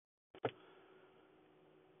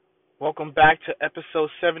Welcome back to episode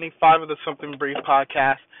 75 of the Something Brief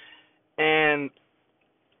podcast. And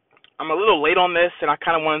I'm a little late on this, and I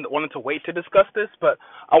kind of wanted to wait to discuss this, but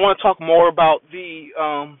I want to talk more about the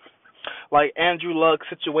like Andrew Luck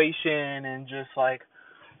situation and just like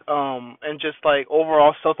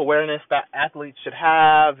overall self-awareness that athletes should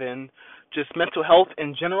have, and just mental health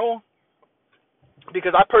in general.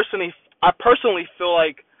 Because I personally feel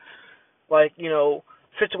like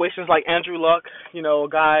situations like Andrew Luck, a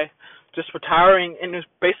guy just retiring in his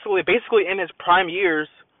basically in his prime years.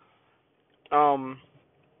 Like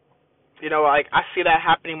I see that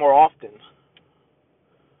happening more often.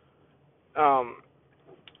 Um,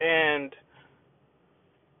 and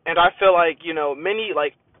and I feel like many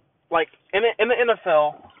like in the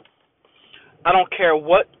NFL, I don't care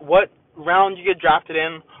what round you get drafted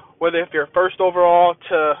in, whether if you're first overall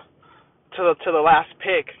to the last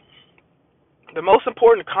pick. The most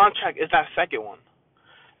important contract is that second one.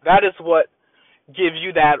 That is what gives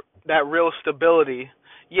you that real stability.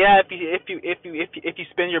 Yeah, if you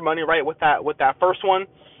spend your money right with that first one,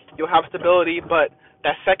 you'll have stability, but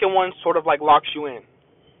that second one sort of like locks you in,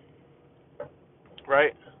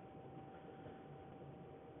 right?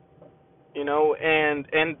 And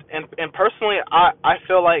personally, I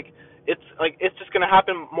feel like it's just gonna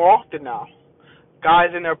happen more often now.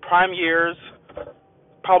 Guys in their prime years,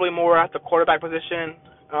 probably more at the quarterback position,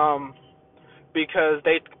 because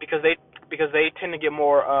they tend to get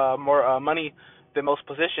more money than most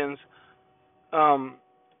positions. Um,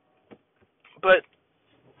 but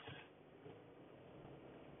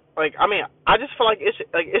I just feel like it's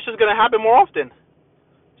just gonna happen more often.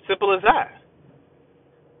 Simple as that.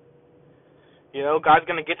 Guys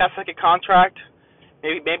gonna get that second contract,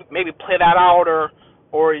 maybe play that out, or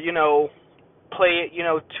play it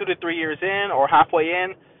 2 to 3 years in or halfway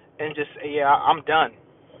in, and just say, yeah, I'm done,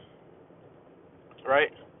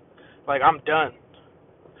 right? Like I'm done.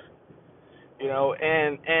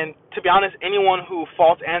 And to be honest, anyone who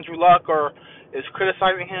faults Andrew Luck or is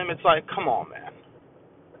criticizing him, it's like, come on, man.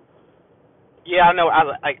 Yeah, I know.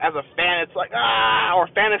 As a fan, it's like or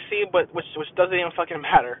fantasy, but which doesn't even fucking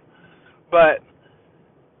matter. But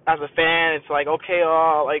as a fan, it's like, okay,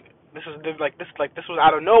 like this was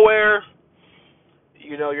out of nowhere.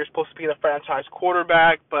 You're supposed to be the franchise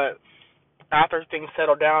quarterback, but after things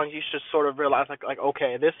settle down, you should sort of realize like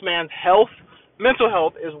okay, this man's health and mental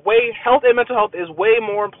health is way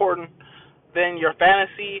more important than your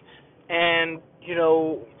fantasy, and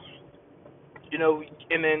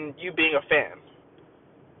and then you being a fan.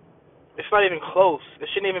 It's not even close. It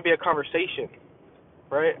shouldn't even be a conversation,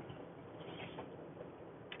 right?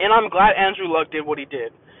 And I'm glad Andrew Luck did what he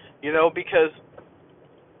did, because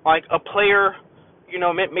like a player,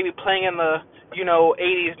 maybe playing in the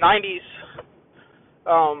 80s, 90s,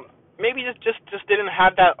 maybe just didn't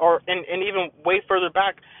have that, or and even way further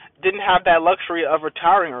back, didn't have that luxury of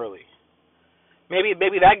retiring early. Maybe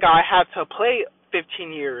that guy had to play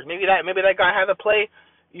 15 years. Maybe that guy had to play,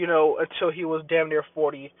 until he was damn near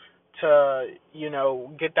 40 to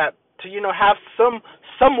get that, to have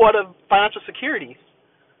somewhat of financial security.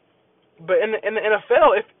 But in the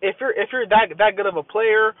NFL, if you're that good of a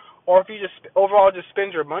player, or if you just overall just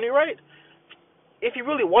spend your money right, if you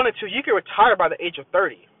really wanted to, you could retire by the age of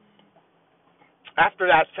 30 after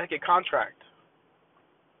that second contract.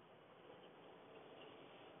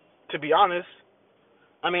 To be honest,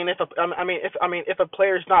 if a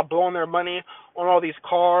player's not blowing their money on all these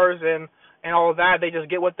cars and all of that, they just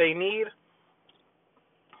get what they need.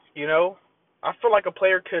 I feel like a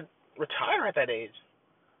player could retire at that age.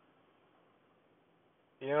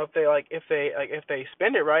 If they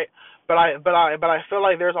spend it right. But I feel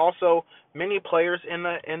like there's also many players in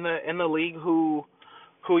the league who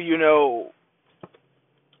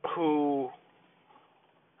who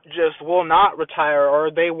just will not retire,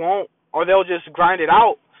 or they won't, or they'll just grind it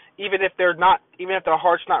out, even if their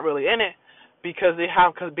heart's not really in it, because they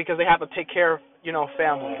have to take care of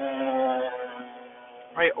family,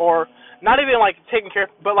 right? Or not even like taking care,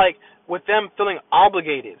 but like with them feeling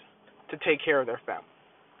obligated to take care of their family,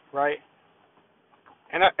 right?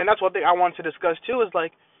 And that's one thing I wanted to discuss too, is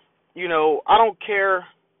like, I don't care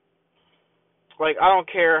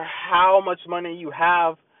how much money you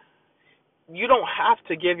have. You don't have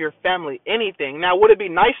to give your family anything. Now, would it be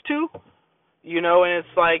nice to? And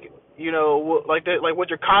it's like, like would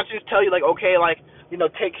your conscience tell you, like, okay, like,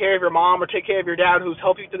 take care of your mom or take care of your dad who's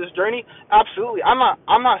helped you through this journey? Absolutely. I'm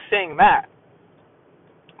not saying that,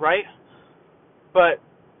 right? But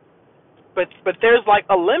there's like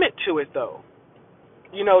a limit to it though.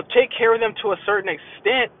 Take care of them to a certain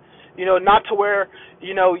extent, not to where,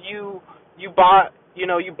 you bought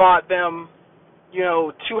them,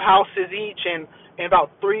 two houses each and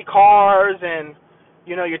about 3 cars, and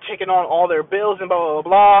you're taking on all their bills and blah blah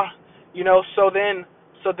blah. So then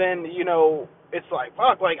it's like,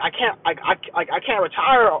 fuck, like I can't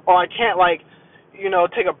retire, or I can't, like,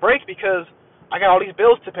 take a break because I got all these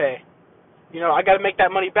bills to pay. I got to make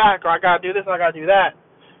that money back, or I got to do this, or I got to do that.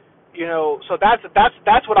 So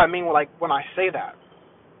that's what I mean when I say that.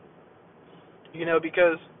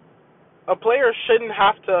 Because a player shouldn't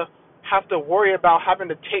have to worry about having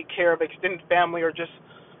to take care of extended family, or just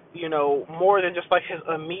more than just like his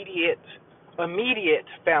immediate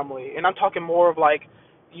family. And I'm talking more of like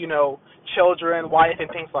children, wife, and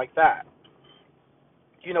things like that.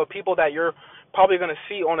 People that you're probably going to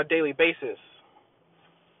see on a daily basis.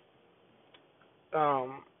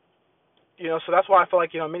 So that's why I feel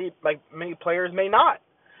like many players may not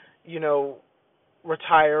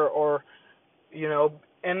retire, or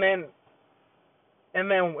and then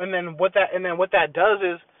what that does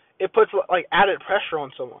is it puts like added pressure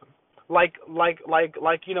on someone. Like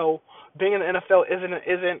being in the NFL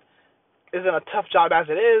isn't a tough job as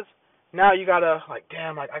it is. Now you gotta, like,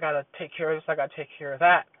 damn, like, I gotta take care of this, I gotta take care of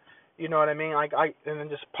that. You know what I mean? And then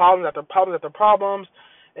just problems after problems after problems.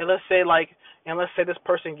 And let's say this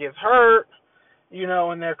person gets hurt,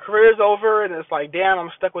 and their career's over, and it's like, damn,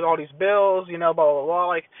 I'm stuck with all these bills, blah blah blah.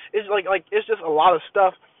 Like it's it's just a lot of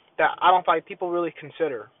stuff that I don't think people really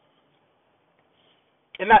consider.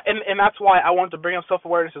 And that's why I wanted to bring up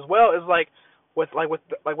self-awareness as well. Is with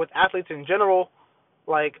athletes in general.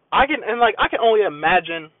 Like I can only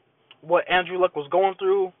imagine what Andrew Luck was going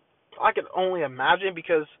through. I can only imagine,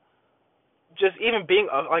 because just even being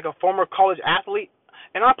a former college athlete,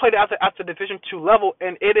 and I played at the Division II level,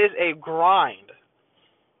 and it is a grind.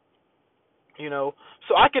 So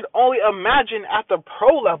I could only imagine at the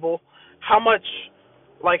pro level how much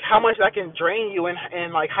that can drain you,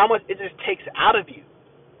 and like how much it just takes out of you,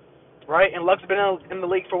 right? And Luck's been in the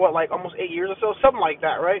league for what, like almost 8 years or so, something like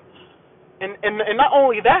that, right? And not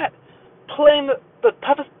only that, playing the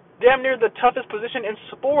toughest, damn near the toughest position in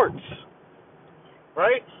sports,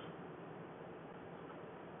 right?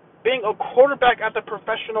 Being a quarterback at the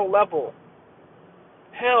professional level.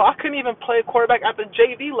 Hell, I couldn't even play quarterback at the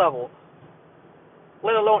JV level,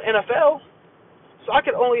 let alone NFL. So I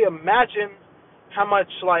could only imagine how much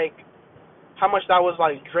that was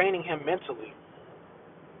like draining him mentally.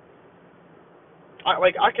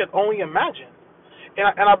 I could only imagine.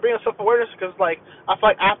 And I bring up self-awareness because, like, I feel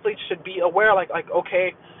like athletes should be aware,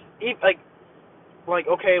 okay,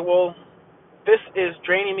 okay, well, this is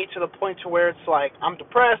draining me to the point to where it's like I'm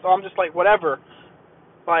depressed, or I'm just like whatever.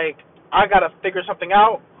 Like, I gotta figure something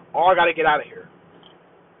out, or I gotta get out of here.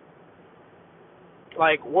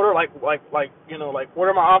 Like, what are what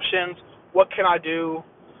are my options? What can I do?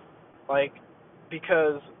 Like,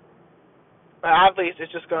 because athletes is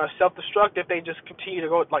just gonna self-destruct if they just continue to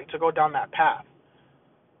go down that path.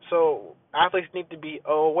 So athletes need to be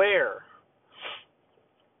aware,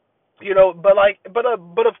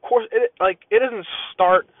 but of course it doesn't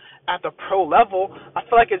start at the pro level. I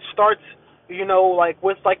feel like it starts, with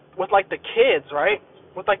the kids, right?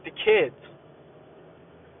 With like the kids,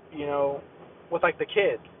 with like the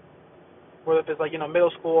kids, whether if it's like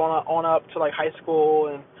middle school on up to like high school,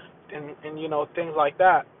 and things like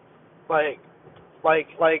that. If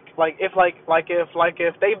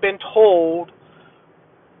they've been told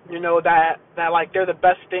that like they're the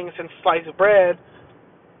best thing since sliced bread,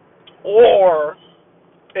 or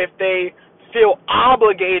if they feel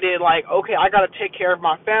obligated, like, okay, I gotta take care of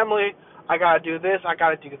my family, I gotta do this, I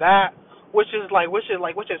gotta do that, which is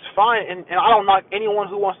fine, and I don't knock anyone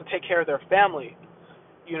who wants to take care of their family,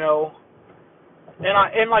 and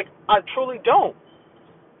I truly don't,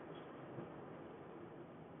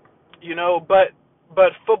 but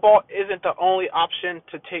football isn't the only option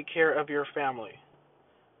to take care of your family.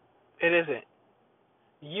 It isn't.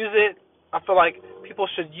 Use it. I feel like people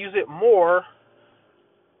should use it more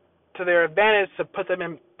to their advantage, to put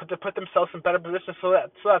themselves in better positions, so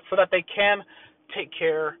that they can take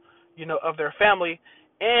care, of their family,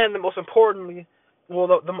 and the most importantly,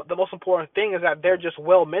 the most important thing is that they're just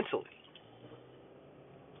well mentally.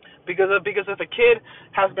 Because if a kid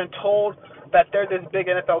has been told that they're this big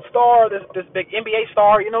NFL star, this big NBA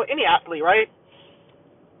star, any athlete, right?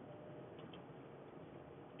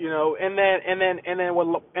 And then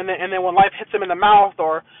when life hits them in the mouth,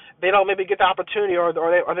 or they don't maybe get the opportunity, or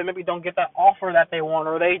they maybe don't get that offer that they want,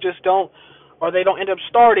 or they don't end up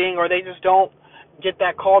starting, or they just don't get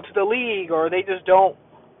that call to the league, or they just don't,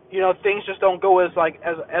 things just don't go as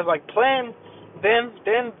planned, then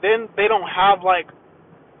they don't have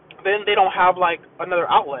another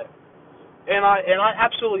outlet. And I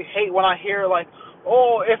absolutely hate when I hear like,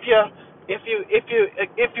 oh, if you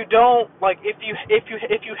don't like if you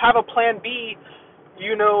have a plan B,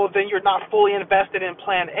 then you're not fully invested in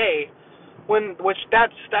plan A. That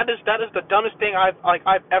is the dumbest thing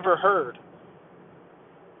I've ever heard.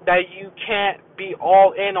 That you can't be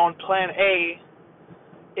all in on plan A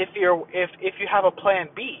if you have a plan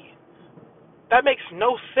B. That makes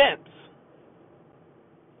no sense.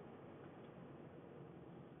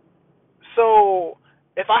 So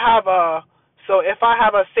if I have a if I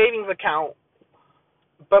have a savings account,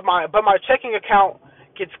 but my checking account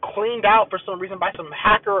gets cleaned out for some reason by some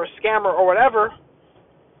hacker or scammer or whatever,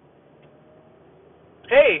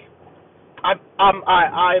 hey, I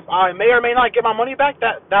may or may not get my money back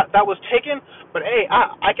that was taken, but hey,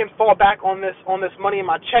 I can fall back on this money in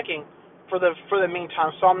my checking for the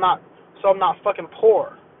meantime, so I'm not fucking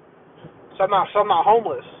poor, so I'm not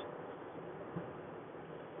homeless.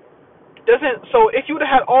 Doesn't So if you would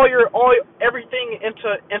have had all everything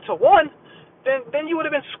into one, then you would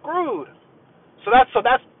have been screwed. That's just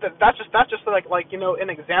like an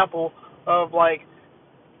example of of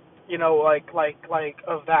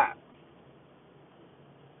that,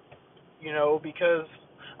 because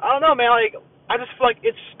I don't know, man. Like, I just feel like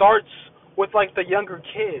it starts with like the younger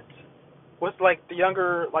kids, with like the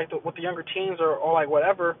younger with the younger teens or like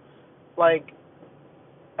whatever. Like,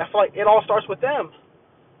 I feel like it all starts with them.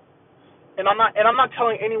 And I'm not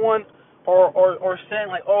telling anyone or saying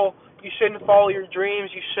like, oh, you shouldn't follow your dreams,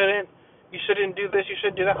 you shouldn't do this, you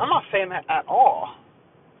shouldn't do that. I'm not saying that at all.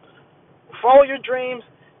 Follow your dreams,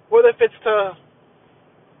 whether if it's to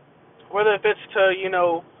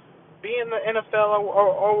be in the NFL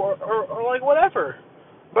or like whatever.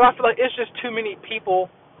 But I feel like it's just too many people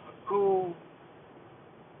who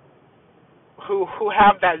who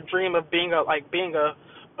have that dream of being a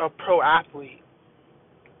pro athlete,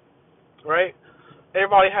 right?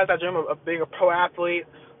 Everybody has that dream of being a pro athlete,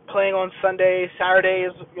 playing on Sundays,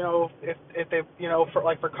 Saturdays, if they,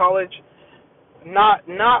 for college, not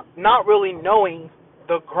really knowing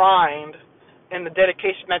the grind and the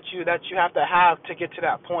dedication that you have to get to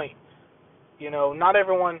that point. Not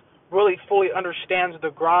everyone really fully understands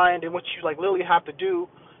the grind and what you like literally have to do.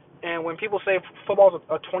 And when people say football is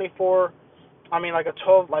a 24, like a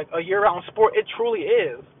 12, like a year-round sport, it truly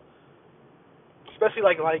is. Especially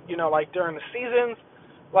like during the seasons,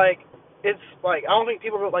 like it's like I don't think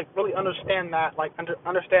people really understand that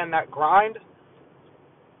understand that grind.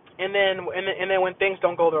 And then when things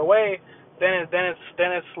don't go their way, then it's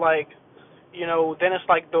like then it's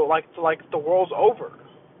like the world's over.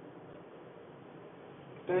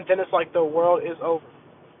 Then it's like the world is over.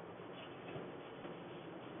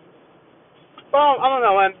 Well, I don't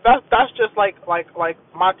know, man. That's just like my 2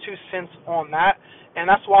 cents on that, and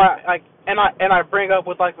that's why I bring up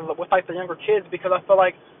with the younger kids, because I feel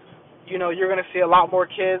like you're gonna see a lot more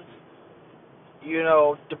kids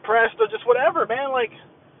depressed or just whatever, man. Like,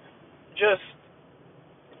 just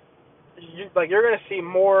you're gonna see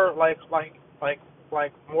more like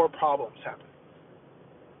more problems happen.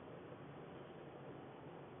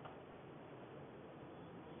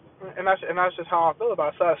 And that's just how I feel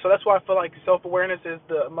about it. So that's why I feel like self awareness is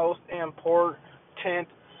the most important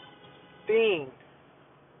thing.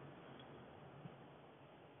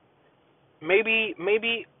 Maybe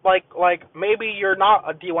maybe you're not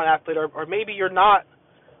a D1 athlete, or maybe you're not,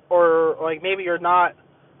 or like maybe you're not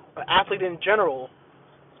an athlete in general.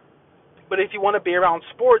 But if you want to be around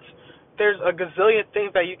sports, there's a gazillion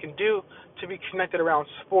things that you can do to be connected around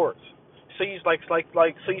sports. So you so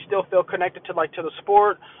you still feel connected to the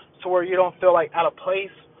sport, so where you don't feel like out of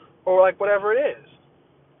place or like whatever it is.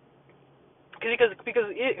 Because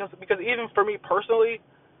even for me personally,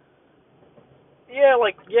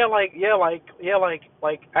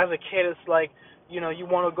 like as a kid, it's like you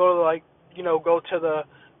want to go to go to the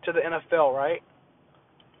NFL, right?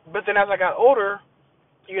 But then as I got older,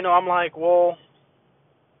 I'm like, well,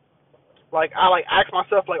 like I ask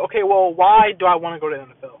myself like, okay, well, why do I want to go to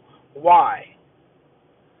the NFL? Why?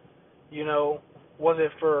 You know, was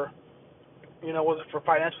it for was it for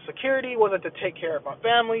financial security? Was it to take care of my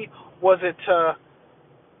family? Was it to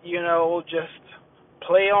just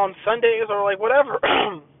play on Sundays or like whatever?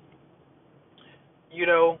 you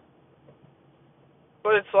know,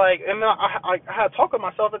 but it's like, and then I had to talk with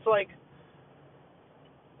myself. It's like,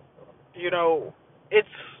 you know, it's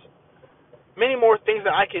many more things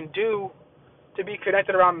that I can do to be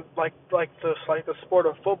connected around the sport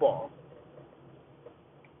of football.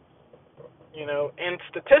 And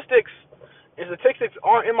statistics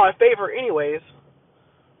aren't in my favor anyways.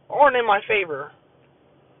 Aren't in my favor.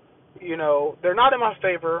 They're not in my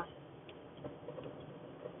favor.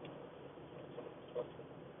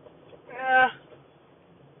 Eh,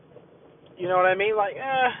 You know what I mean? Like,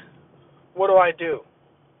 what do I do?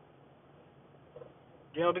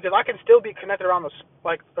 You know, because I can still be connected around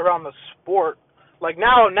around the sport. Like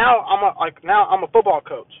now I'm a football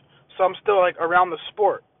coach, so I'm still like around the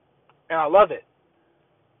sport, and I love it.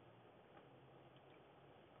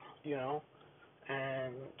 You know,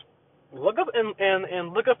 and look up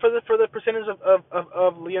and look up for the percentage of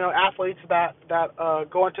athletes that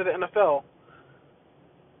go into the NFL.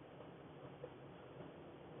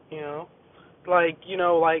 You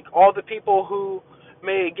know, like all the people who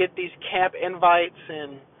may get these camp invites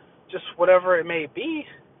and just whatever it may be.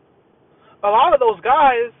 A lot of those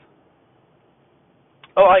guys,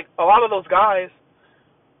 like a lot of those guys,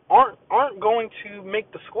 aren't going to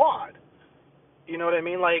make the squad. You know what I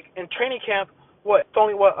mean? Like in training camp, it's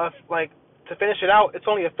only like to finish it out, it's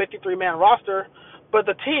only a 53-man roster, but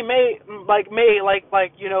the team may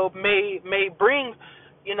bring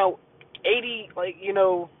 80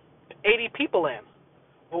 80 people in.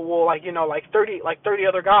 Well, 30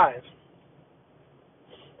 other guys.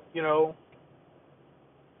 You know,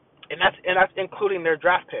 and that's including their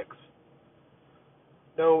draft picks.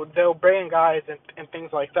 They'll bring in guys and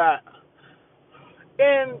things like that.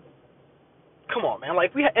 And come on, man.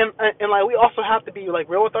 Like we also have to be like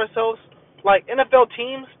real with ourselves. Like NFL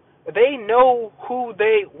teams, they know who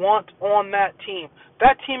they want on that team.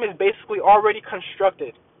 That team is basically already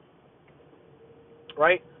constructed,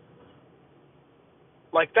 right?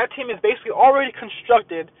 Like that team is basically already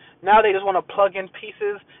constructed. Now they just want to plug in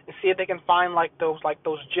pieces and see if they can find those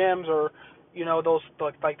gems or those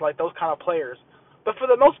like those kind of players. But for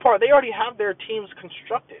the most part, they already have their teams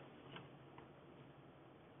constructed.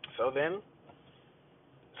 So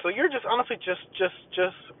you're just honestly just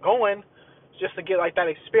going just to get like that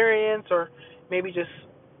experience, or maybe just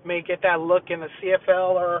may get that look in the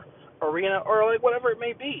CFL or arena or like whatever it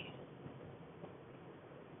may be.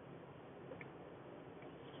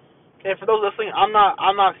 And for those listening, I'm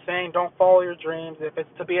not saying don't follow your dreams. If it's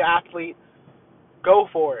to be an athlete, go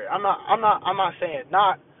for it. I'm not saying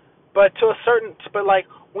not, but like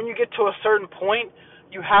when you get to a certain point,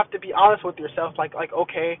 you have to be honest with yourself. Like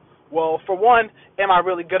okay, well, for one, am I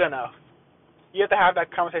really good enough? You have to have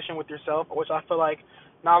that conversation with yourself, which I feel like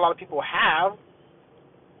not a lot of people have.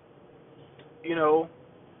 You know,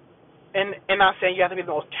 and not saying you have to be the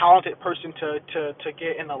most talented person to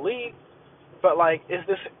get in the league, but like, is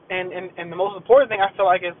this and the most important thing I feel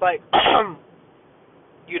like is like,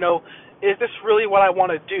 is this really what I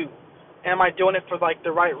want to do? Am I doing it for like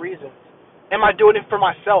the right reasons? Am I doing it for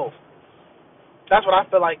myself? That's what I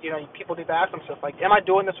feel like, people need to ask themselves, like, am I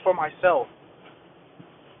doing this for myself?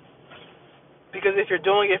 Because if you're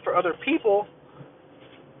doing it for other people,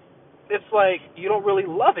 it's like you don't really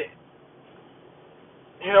love it.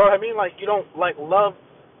 You know what I mean? Like you don't like love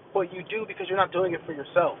what you do because you're not doing it for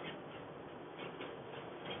yourself.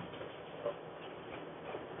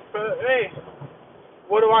 But hey,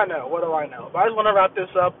 what do I know? But I just want to wrap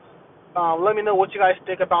this up. Let me know what you guys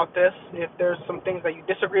think about this. If there's some things that you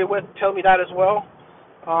disagree with, tell me that as well.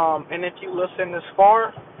 And if you listen this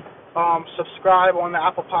far, subscribe on the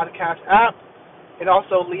Apple Podcast app, and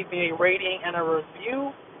also leave me a rating and a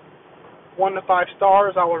review, 1 to 5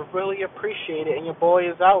 stars. I would really appreciate it. And your boy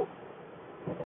is out.